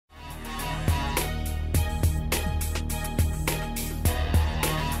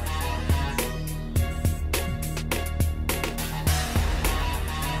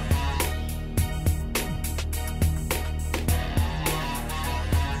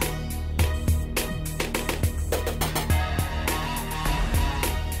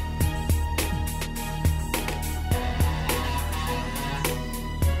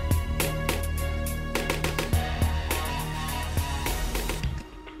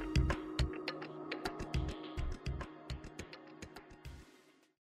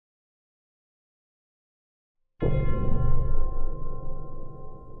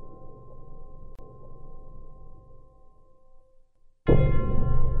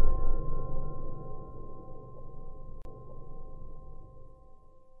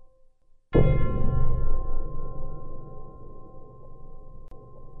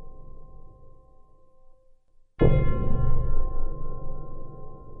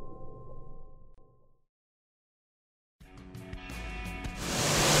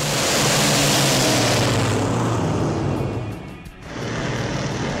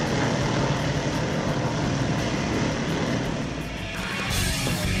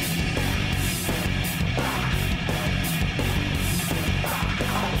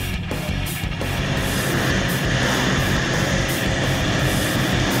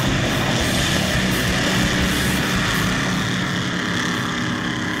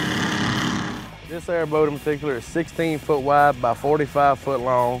This airboat in particular is 16 foot wide by 45 foot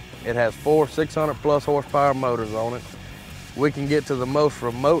long. It has 4 600 plus horsepower motors on it. We can get to the most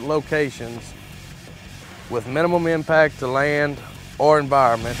remote locations with minimum impact to land or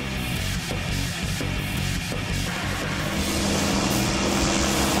environment.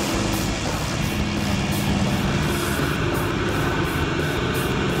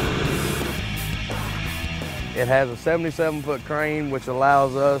 It has a 77-foot crane, which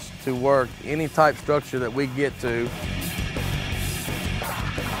allows us to work any type structure that we get to.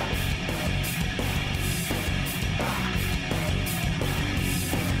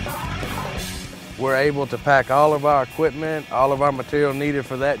 We're able to pack all of our equipment, all of our material needed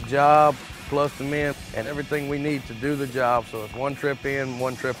for that job, plus the men, and everything we need to do the job, so it's one trip in,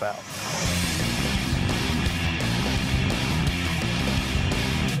 one trip out.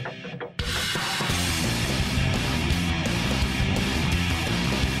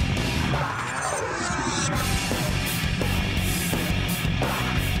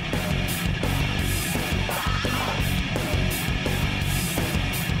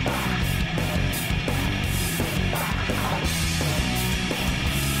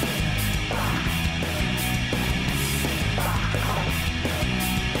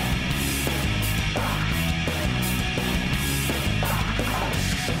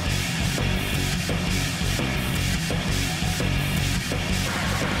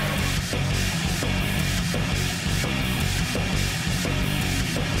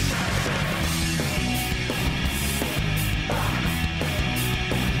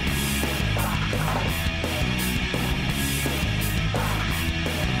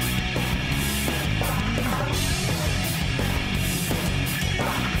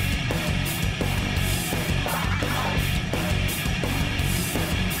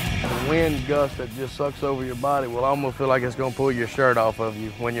 Wind gust that just sucks over your body will almost feel like it's going to pull your shirt off of you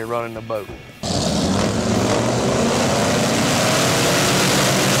when you're running the boat.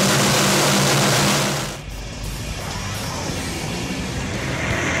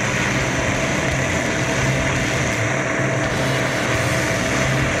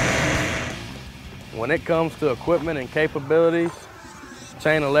 When it comes to equipment and capabilities,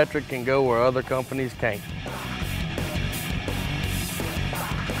 Chain Electric can go where other companies can't.